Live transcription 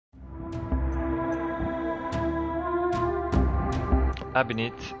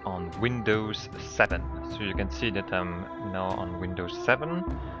Abinit on Windows 7. So you can see that I'm now on Windows 7.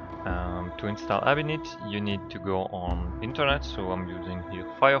 To install Abinit, you need to go on internet. So I'm using here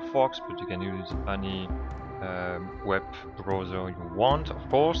Firefox, but you can use any web browser you want, of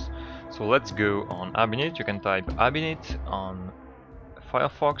course. So let's go on Abinit. You can type Abinit on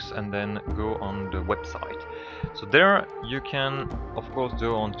Firefox and then go on the website. So there you can of course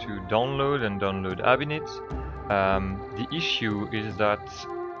go on to download and download Abinit. The issue is that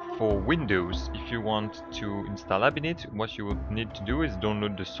for Windows, if you want to install Abinit, what you would need to do is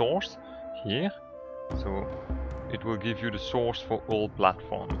download the source here. So it will give you the source for all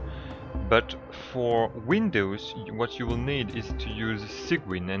platforms. But for Windows, what you will need is to use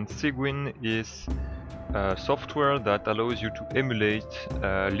Cygwin, and Cygwin is software that allows you to emulate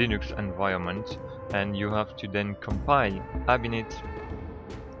Linux environment, and you have to then compile Abinit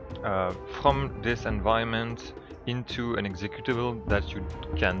from this environment into an executable that you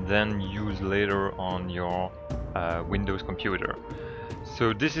can then use later on your Windows computer.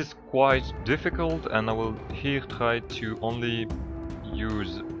 So this is quite difficult, and I will here try to only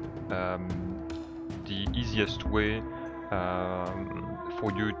use the easiest way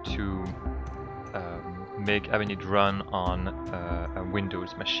for you to make Abinit run on a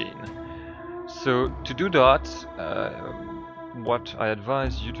Windows machine. So to do that, what I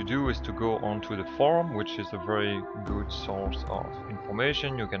advise you to do is to go onto the forum, which is a very good source of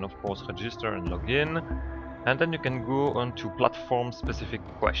information. You can of course register and log in, and then you can go on to platform specific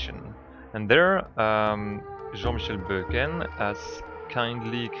question. And there Jean-Michel Beuken has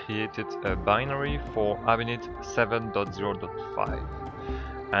kindly created a binary for Abinit 7.0.5.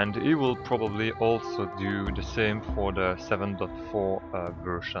 And he will probably also do the same for the 7.4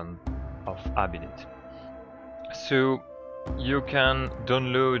 version of Abinit. So you can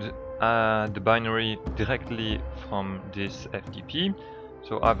download the binary directly from this FTP.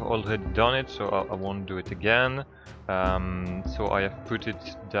 So I've already done it, so I won't do it again. So I have put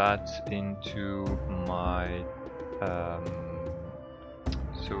that into my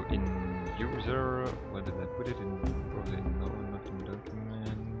so in user, where did I put it in? Probably no, not in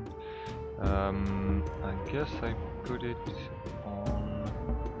document. I guess I put it on,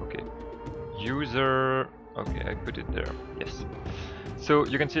 okay, user, okay, I put it there, yes. So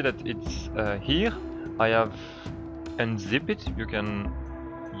you can see that it's here. I have unzip it. You can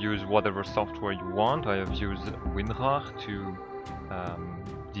use whatever software you want. I have used WinRAR to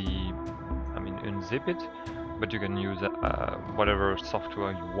unzip it, but you can use whatever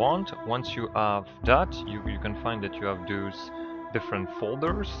software you want. Once you have that, you can find that you have those different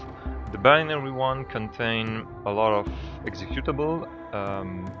folders. The binary one contains a lot of executable,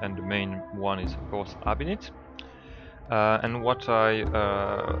 and the main one is of course Abinit. And what I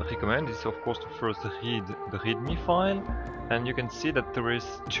recommend is of course to first read the README file, and you can see that there is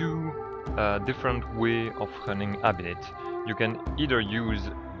two different ways of running Abinit. You can either use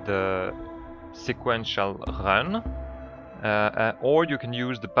the sequential run, or you can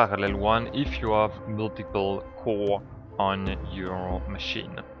use the parallel one if you have multiple core on your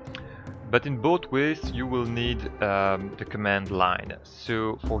machine. But in both ways you will need the command line.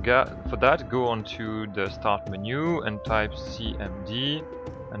 So for that, go onto the start menu and type cmd,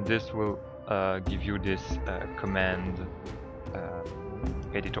 and this will give you this command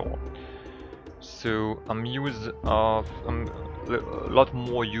editor. So I'm a lot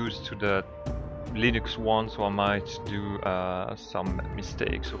more used to the Linux one, so I might do some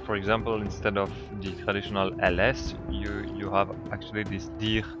mistakes. So for example, instead of the traditional ls, you have actually this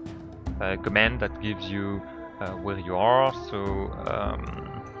dir command that gives you where you are. So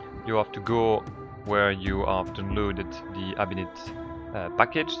you have to go where you have downloaded the Abinit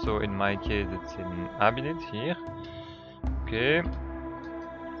package. So in my case it's in Abinit here. Okay,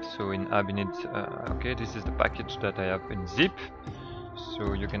 so in Abinit, okay, this is the package that I have in zip.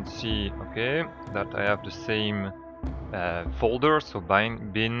 So you can see, okay, that I have the same folder, so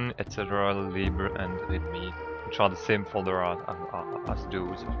bin, etc., lib and readme, which are the same folder as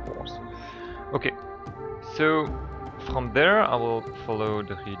those, of course. Okay, so from there I will follow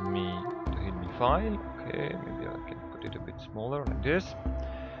the readme file. Okay, maybe I can put it a bit smaller like this.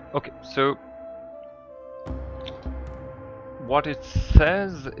 Okay, so what it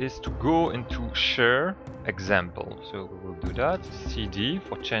says is to go into share example. So we will do that, cd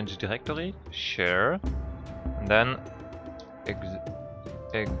for change directory, share, and then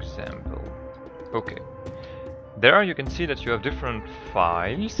example. Okay, there you can see that you have different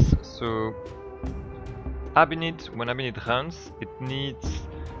files. So Abinit, when Abinit runs, it needs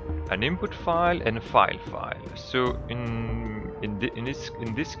an input file and a file. So in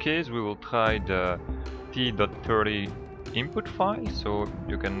this case we will try the t.30 input file, so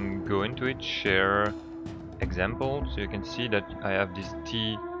you can go into it, share example. So you can see that I have this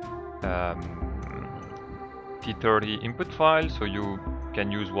T30 input file, so you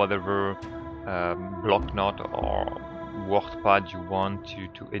can use whatever block knot or WordPad you want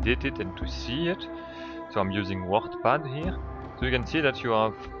to edit it and to see it. So I'm using WordPad here. So you can see that you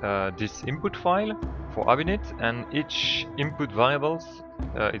have this input file for Abinit, and each input variables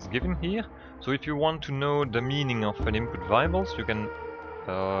is given here. So if you want to know the meaning of an input variables, you can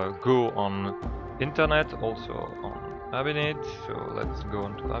go on internet, also on Abinit. So let's go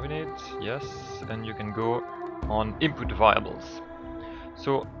on to Abinit, yes, and you can go on input variables.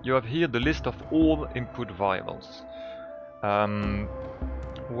 So you have here the list of all input variables.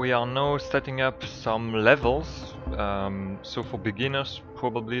 We are now setting up some levels. So for beginners,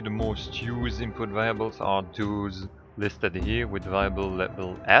 probably the most used input variables are those listed here with variable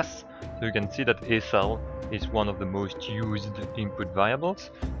level S. So you can see that ASL is one of the most used input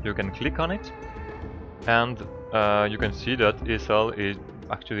variables. You can click on it, and you can see that ASL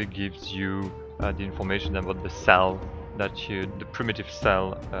actually gives you the information about the cell that the primitive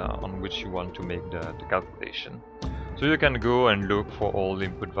cell on which you want to make the calculation. So you can go and look for all the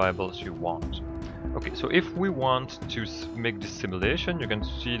input variables you want. Okay, so if we want to make this simulation, you can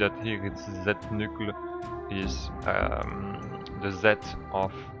see that here it's Z nucleus is the Z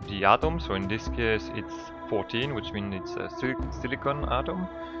of the atom. So in this case it's 14, which means it's a silicon atom.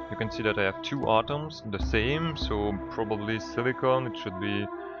 You can see that I have two atoms, the same, so probably silicon. It should be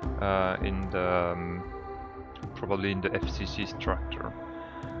probably in the FCC structure.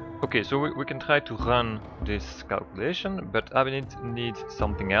 Okay, so we can try to run this calculation, but Abinit needs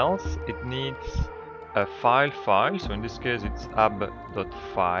something else. It needs a file. So in this case it's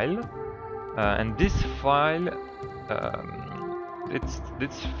ab.file, and this file,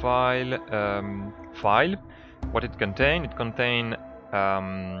 what it contains,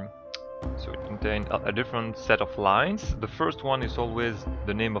 so it contains a different set of lines. The first one is always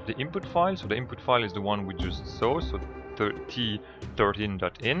the name of the input file, so the input file is the one we just saw, so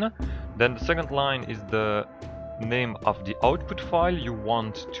t13.in. Then the second line is the name of the output file you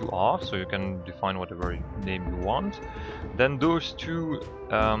want to have, so you can define whatever name you want. Then those two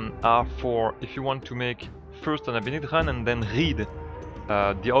are for if you want to make first an Abinit run and then read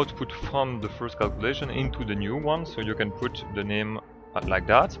the output from the first calculation into the new one, so you can put the name like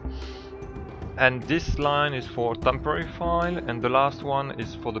that. And this line is for temporary file, and the last one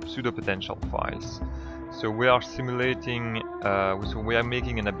is for the pseudo potential files. So we are simulating, so we are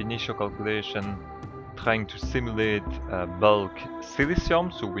making an ab initio calculation trying to simulate bulk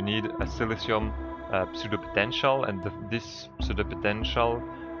silicium. So we need a silicium pseudo potential, and this pseudo potential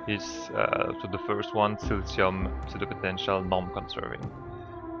is so the first one, silicium pseudo potential non-conserving.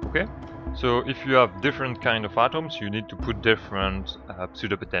 Okay, so if you have different kind of atoms, you need to put different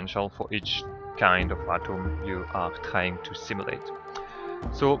pseudo potential for each kind of atom you are trying to simulate.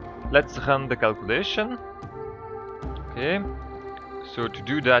 So let's run the calculation. Okay, so to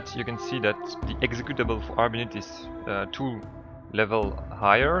do that, you can see that the executable for Abinit is 2 level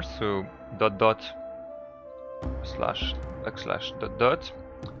higher, so //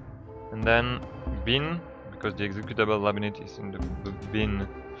 ... and then bin, because the executable Abinit is in the bin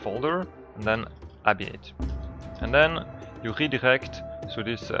folder, and then Abinit. And then you redirect, so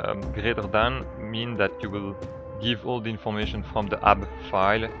this greater than mean that you will give all the information from the ab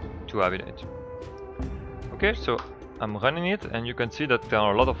file to Abinit. Okay, so I'm running it, and you can see that there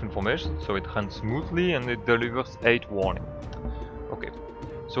are a lot of information, so it runs smoothly and it delivers 8 warnings. Okay,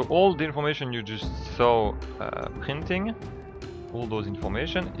 so all the information you just saw printing, all those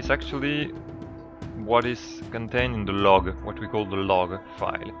information is actually what is contained in the log, what we call the log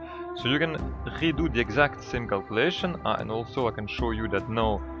file. So you can redo the exact same calculation, and also I can show you that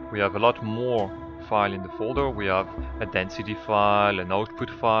now we have a lot more file in the folder. We have a density file, an output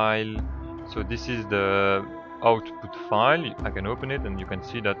file. So this is the output file. I can open it and you can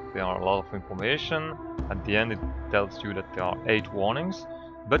see that there are a lot of information. At the end it tells you that there are 8 warnings,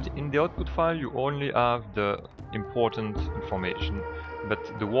 but in the output file you only have the important information, but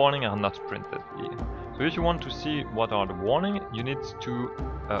the warnings are not printed here. So if you want to see what are the warnings, you need to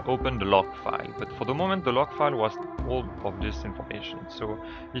open the log file, but for the moment the log file was all of this information. So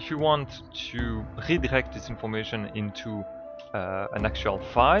if you want to redirect this information into an actual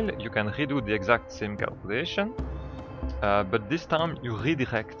file, you can redo the exact same calculation, but this time you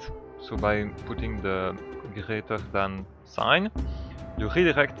redirect. So by putting the greater than sign, you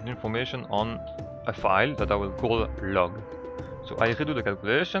redirect the information on a file that I will call log. So I redo the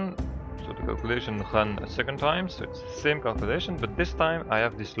calculation, so the calculation run a second time, so it's the same calculation, but this time I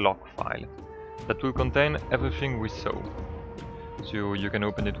have this log file. that will contain everything we saw. So you can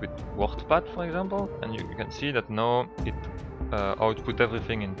open it with WordPad, for example, and you can see that now it output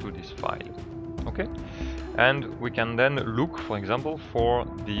everything into this file. Okay, and we can then look, for example, for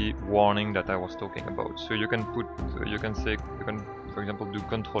the warning that I was talking about. So you can put, you can, for example, do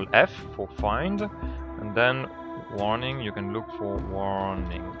Control F for find, and then warning. You can look for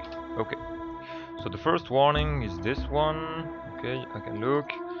warning. Okay. So the first warning is this one. Okay, I can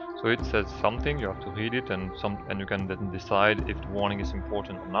look. So it says something, you have to read it, and you can then decide if the warning is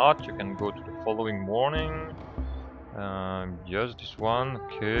important or not. You can go to the following warning. Yes, this one.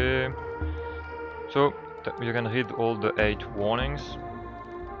 Okay. So you can read all the 8 warnings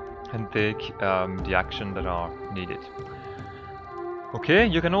and take the action that are needed. Okay,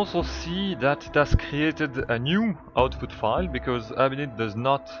 you can also see that it has created a new output file because Abinit does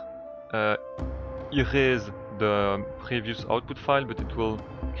not erase the previous output file, but it will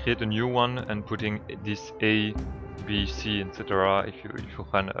create a new one and putting this A, B, C, etc. If you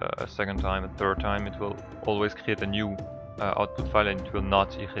run a second time, a third time, it will always create a new output file and it will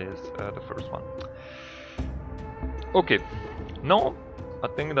not erase the first one. Okay, now I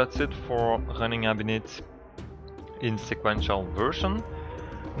think that's it for running Abinit in sequential version.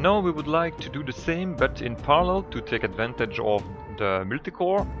 Now we would like to do the same but in parallel to take advantage of the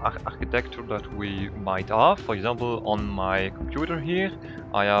multi-core architecture that we might have. For example, on my computer here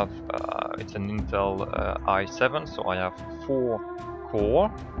I have, it's an Intel i7, so I have 4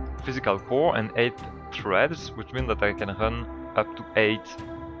 core, physical core, and 8 threads, which means that I can run up to 8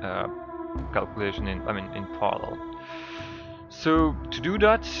 calculation in parallel. So to do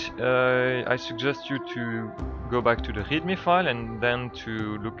that, I suggest you to go back to the README file and then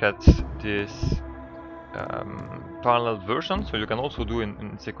to look at this parallel version. So you can also do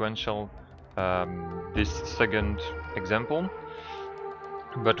in sequential this second example,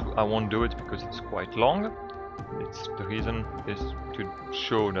 but I won't do it because it's quite long. The reason is to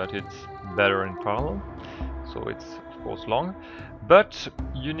show that it's better in parallel, so it's of course long. But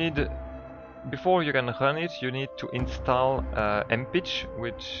you need, before you can run it, you need to install mpitch,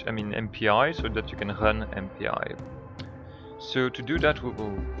 MPI, so that you can run MPI. So to do that, we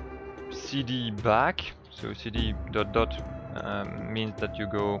will cd back. So cd ... means that you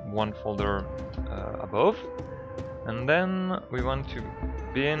go one folder above, and then we want to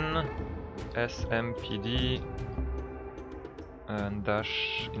bin smpd and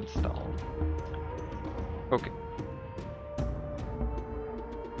dash install. Okay.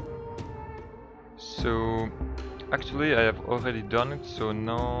 So actually I have already done it, so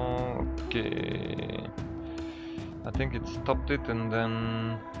now, okay, I think it stopped it and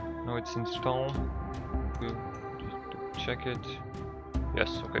then now it's installed. Okay, just to check it.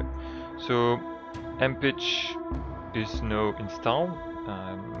 Yes, okay. So mpitch is now installed,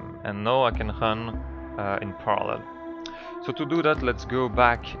 and now I can run in parallel. So to do that, let's go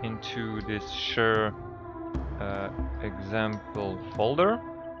back into this share example folder.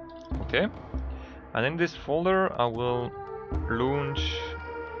 Okay. And in this folder I will launch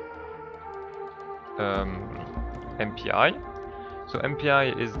MPI. So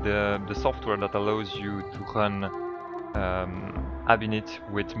MPI is the software that allows you to run Abinit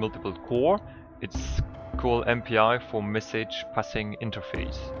with multiple core. It's called MPI for Message Passing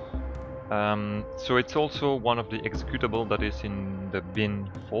Interface. So it's also one of the executable that is in the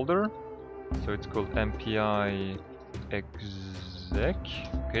bin folder. So it's called MPI exec.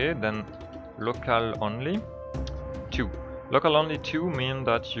 Okay, then local only 2. Local only 2 mean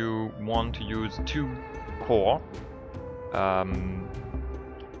that you want to use 2 core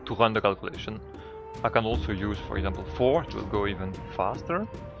to run the calculation. I can also use, for example, 4, it will go even faster.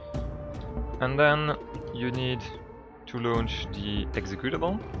 And then you need to launch the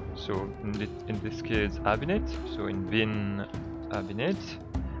executable. So in this case Abinit, so in bin Abinit.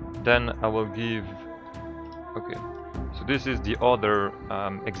 Then I will give, okay, so this is the other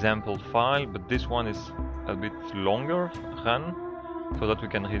example file, but this one is a bit longer run, so that we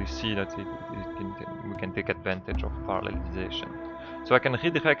can really see that we can take advantage of parallelization. So I can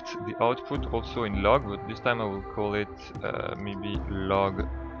redirect the output also in log, but this time I will call it maybe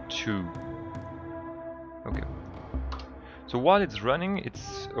log2. Okay. So while it's running,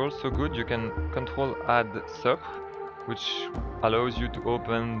 it's also good, you can control add sub, which allows you to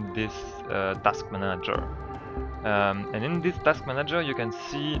open this task manager. And in this task manager you can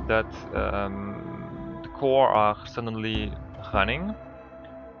see that the core are suddenly running.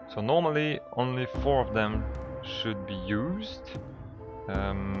 So normally only 4 of them should be used.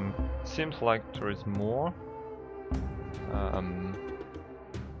 Seems like there is more.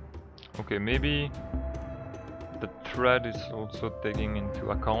 Okay, maybe the thread is also taking into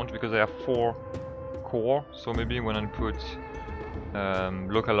account, because I have 4 core, so maybe when I put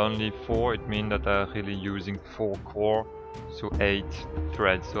local only 4, it means that I'm really using 4 core, so 8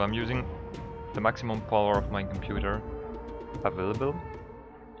 threads. So I'm using the maximum power of my computer available.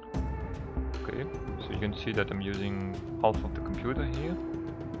 Okay, so you can see that I'm using half of the computer here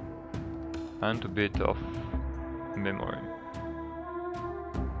and a bit of memory.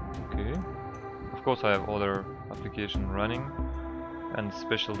 Okay, of course I have other applications running, and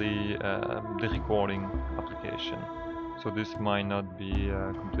especially the recording application, so this might not be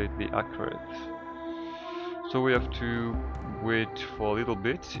completely accurate. So we have to wait for a little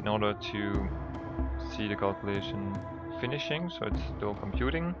bit in order to see the calculation finishing, so it's still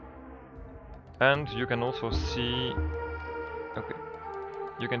computing. And you can also see, okay,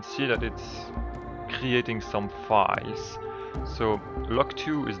 you can see that it's creating some files. So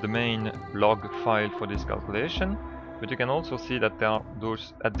log2 is the main log file for this calculation, but you can also see that there are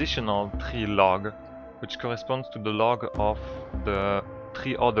those additional 3 log, which corresponds to the log of the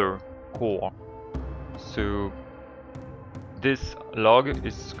 3 other core. So this log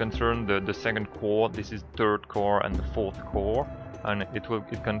is concerned the second core, this is third core and the fourth core, and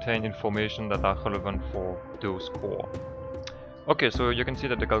it contains information that are relevant for those core. Okay, so you can see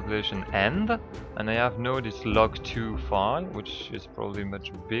that the calculation ends, and I have now this log2 file, which is probably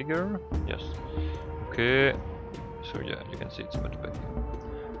much bigger. Yes. Okay, so yeah, you can see it's much bigger.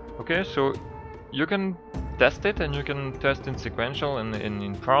 Okay, so you can test it, and you can test in sequential and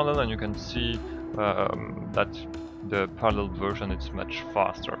in parallel, and you can see that the parallel version is much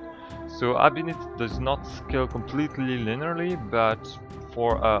faster. So Abinit does not scale completely linearly, but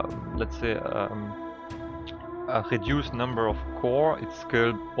for let's say a reduced number of core, it's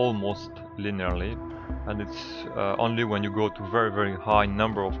scaled almost linearly, and it's only when you go to very high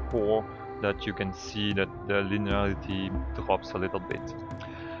number of core that you can see that the linearity drops a little bit.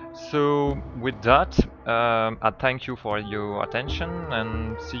 So with that, I thank you for your attention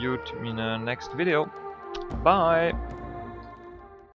and see you in the next video. Bye!